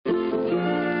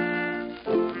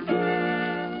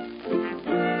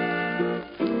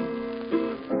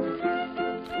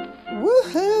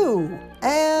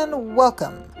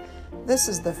Welcome. This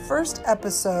is the first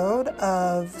episode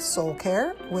of Soul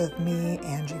Care with me,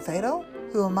 Angie Fatal.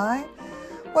 Who am I?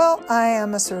 Well, I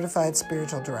am a certified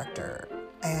spiritual director.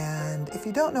 And if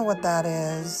you don't know what that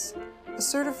is, a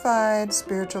certified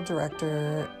spiritual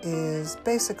director is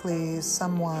basically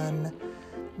someone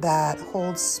that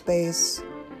holds space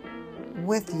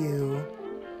with you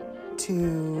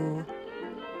to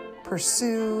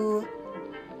pursue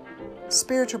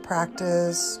spiritual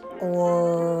practice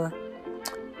or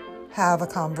have a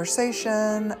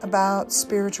conversation about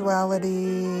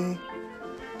spirituality.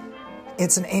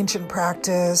 It's an ancient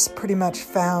practice pretty much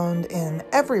found in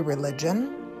every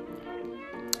religion.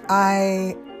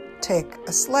 I take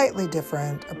a slightly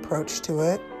different approach to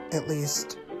it. At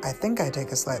least I think I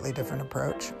take a slightly different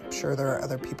approach. I'm sure there are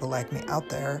other people like me out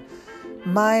there.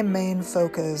 My main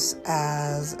focus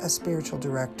as a spiritual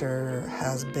director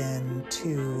has been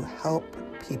to help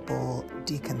people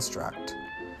deconstruct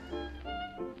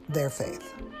their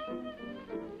faith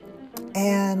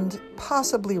and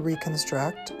possibly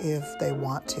reconstruct if they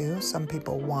want to. Some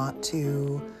people want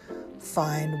to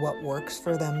find what works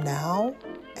for them now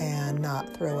and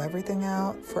not throw everything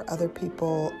out. For other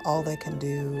people, all they can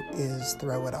do is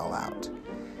throw it all out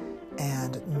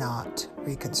and not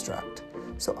reconstruct.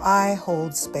 So I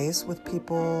hold space with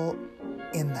people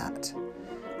in that.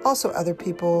 Also, other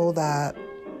people that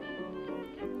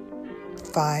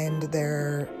find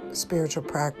their spiritual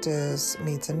practice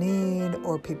meets a need,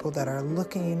 or people that are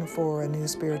looking for a new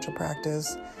spiritual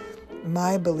practice.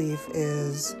 My belief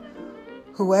is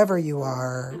whoever you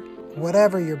are,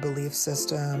 whatever your belief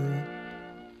system,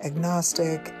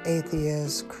 agnostic,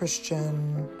 atheist,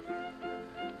 Christian,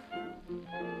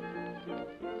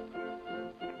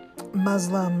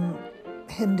 Muslim,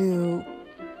 Hindu,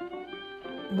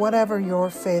 whatever your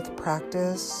faith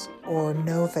practice or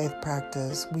no faith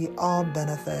practice, we all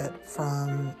benefit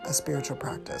from a spiritual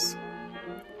practice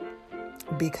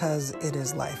because it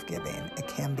is life-giving. It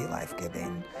can be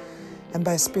life-giving. And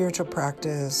by spiritual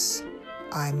practice,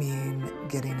 I mean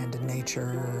getting into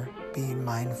nature, being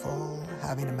mindful,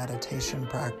 having a meditation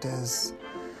practice,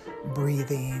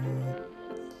 breathing,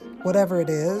 whatever it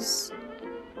is.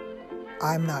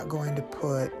 I'm not going to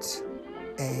put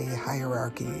a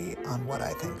hierarchy on what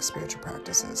I think spiritual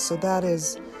practice is. So that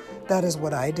is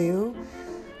what I do.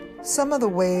 Some of the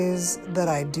ways that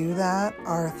I do that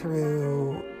are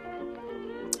through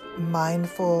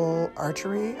mindful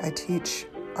archery. I teach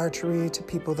archery to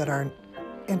people that are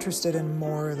interested in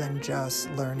more than just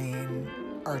learning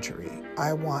archery.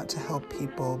 I want to help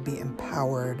people be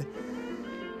empowered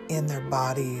in their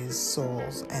bodies,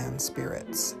 souls, and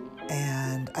spirits.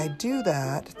 And I do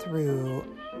that through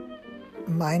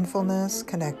mindfulness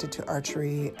connected to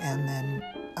archery and then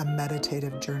a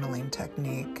meditative journaling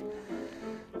technique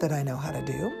that I know how to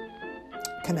do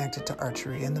connected to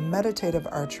archery. And the meditative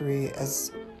archery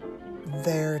is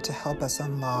there to help us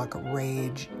unlock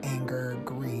rage, anger,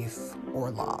 grief, or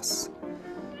loss.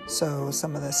 So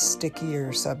some of the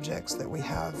stickier subjects that we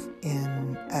have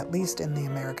at least in the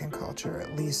American culture,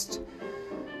 at least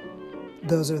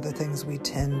those are the things we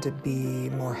tend to be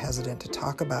more hesitant to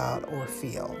talk about or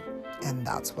feel. And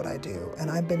that's what I do. And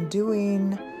I've been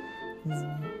doing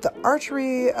the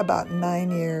archery about 9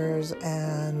 years.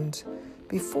 And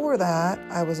before that,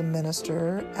 I was a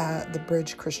minister at the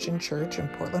Bridge Christian Church in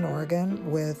Portland,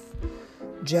 Oregon with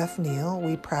Jeff Neal.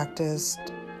 We practiced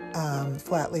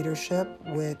flat leadership,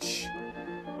 which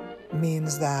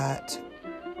means that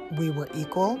we were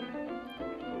equal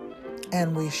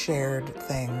and we shared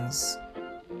things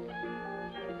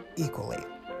equally.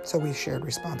 So we shared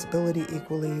responsibility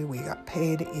equally, we got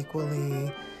paid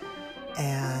equally,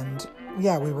 and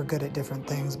yeah, we were good at different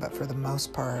things, but for the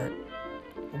most part,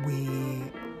 we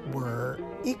were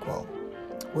equal,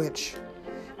 which,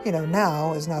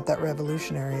 now is not that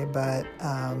revolutionary, but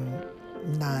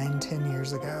 10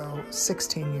 years ago,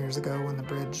 16 years ago when the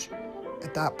bridge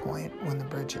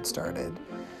had started,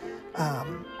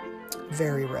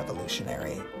 very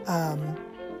revolutionary.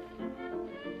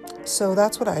 So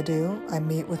that's what I do. I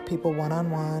meet with people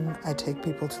one-on-one. I take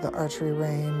people to the archery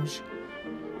range.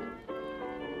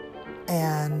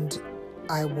 And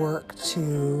I work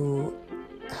to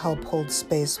help hold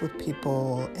space with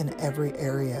people in every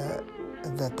area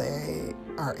that they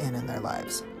are in their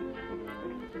lives.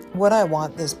 What I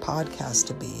want this podcast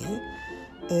to be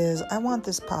is I want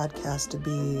this podcast to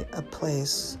be a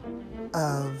place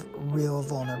of real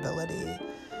vulnerability.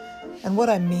 And what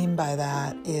I mean by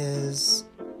that is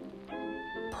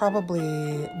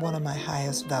probably one of my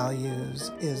highest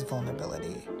values is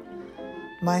vulnerability.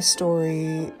 My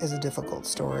story is a difficult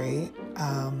story.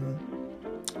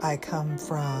 I come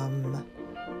from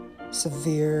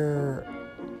severe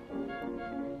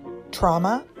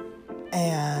trauma,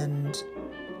 and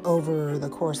over the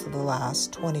course of the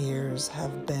last 20 years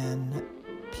have been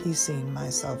piecing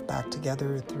myself back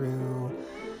together through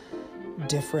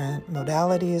different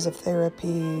modalities of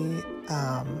therapy,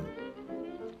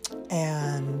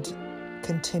 and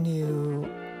continue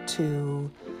to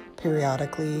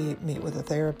periodically meet with a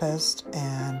therapist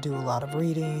and do a lot of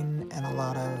reading and a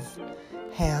lot of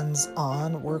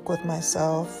hands-on work with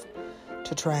myself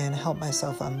to try and help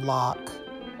myself unlock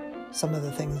some of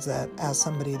the things that, as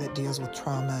somebody that deals with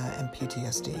trauma and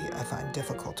PTSD, I find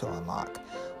difficult to unlock.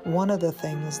 One of the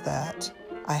things that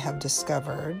I have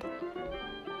discovered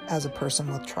as a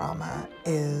person with trauma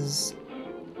is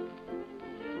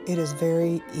it is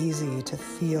very easy to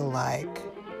feel like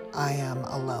I am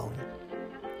alone,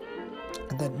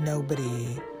 that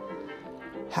nobody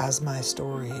has my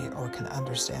story or can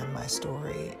understand my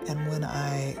story. And when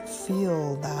I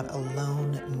feel that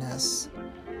aloneness,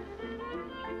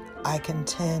 I can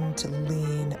tend to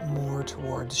lean more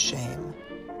towards shame.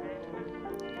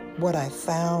 What I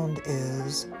found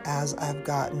is, as I've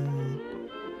gotten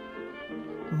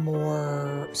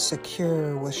more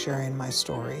secure with sharing my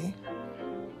story,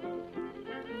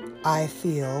 I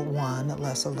feel, one,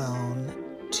 less alone,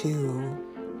 two,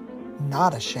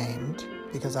 not ashamed,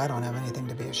 because I don't have anything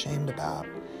to be ashamed about,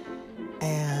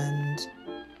 and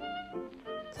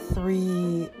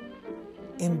three,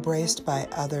 embraced by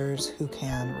others who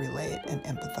can relate and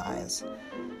empathize,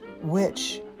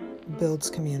 which builds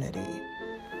community.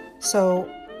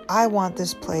 So I want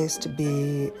this place to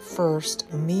be,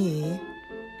 first, me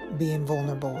being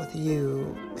vulnerable with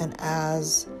you, and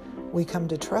as we come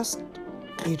to trust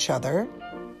each other,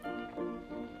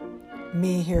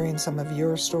 me hearing some of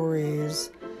your stories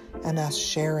and us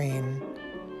sharing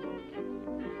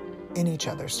in each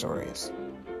other's stories,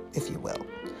 if you will.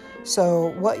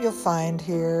 So what you'll find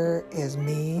here is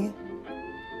me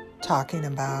talking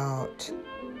about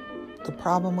the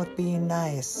problem with being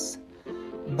nice,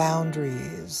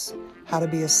 boundaries, how to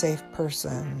be a safe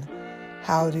person,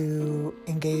 how to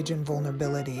engage in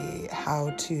vulnerability,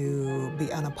 how to be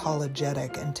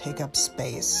unapologetic and take up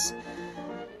space.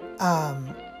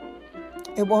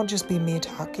 It won't just be me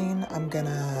talking. I'm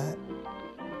gonna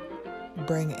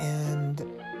bring in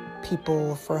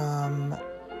people from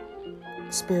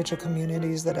spiritual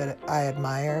communities that I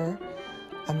admire.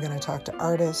 I'm going to talk to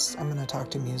artists, I'm going to talk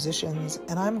to musicians,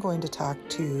 and I'm going to talk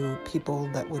to people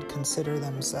that would consider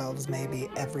themselves maybe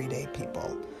everyday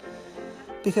people.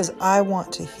 Because I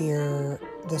want to hear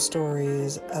the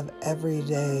stories of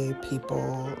everyday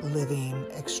people living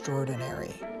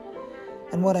extraordinary.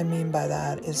 And what I mean by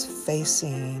that is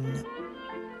facing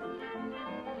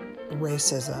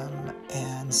racism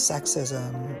and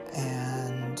sexism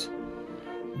and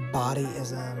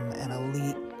bodyism and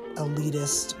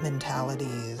elitist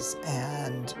mentalities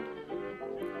and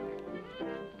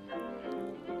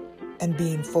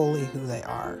being fully who they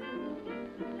are,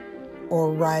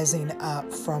 or rising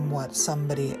up from what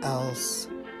somebody else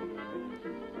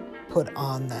put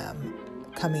on them,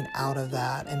 coming out of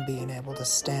that and being able to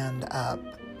stand up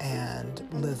and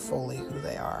live fully who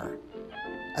they are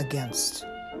against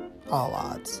all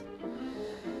odds.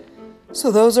 So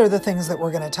those are the things that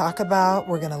we're going to talk about.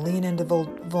 We're going to lean into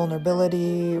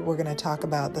vulnerability. We're going to talk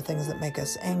about the things that make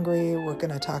us angry. We're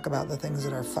going to talk about the things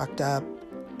that are fucked up.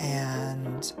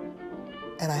 And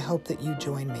I hope that you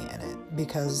join me in it,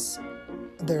 because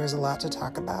there is a lot to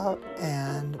talk about.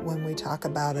 And when we talk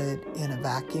about it in a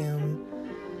vacuum,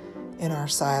 in our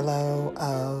silo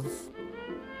of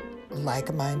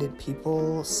like-minded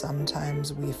people,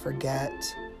 sometimes we forget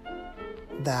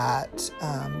that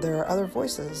there are other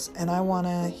voices, and I want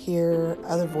to hear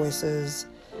other voices,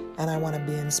 and I want to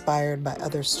be inspired by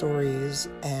other stories,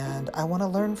 and I want to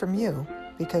learn from you,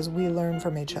 because we learn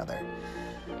from each other.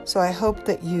 So I hope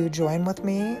that you join with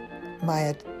me.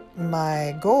 My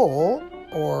goal,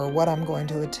 or what I'm going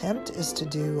to attempt, is to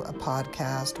do a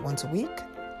podcast once a week,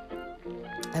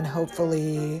 and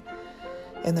hopefully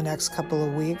in the next couple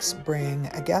of weeks bring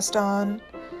a guest on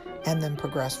and then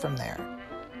progress from there.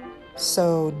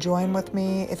 So join with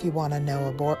me. If you want to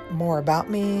know more about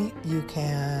me, you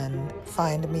can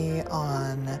find me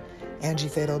on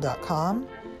angiefatal.com.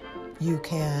 You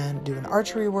can do an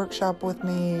archery workshop with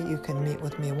me. You can meet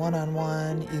with me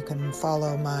one-on-one. You can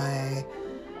follow my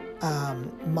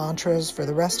mantras for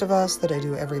the rest of us that I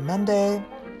do every Monday.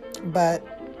 But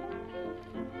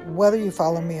whether you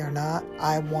follow me or not,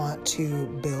 I want to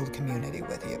build community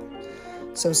with you.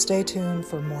 So stay tuned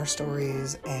for more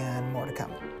stories and more to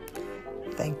come.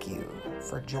 Thank you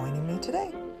for joining me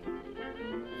today.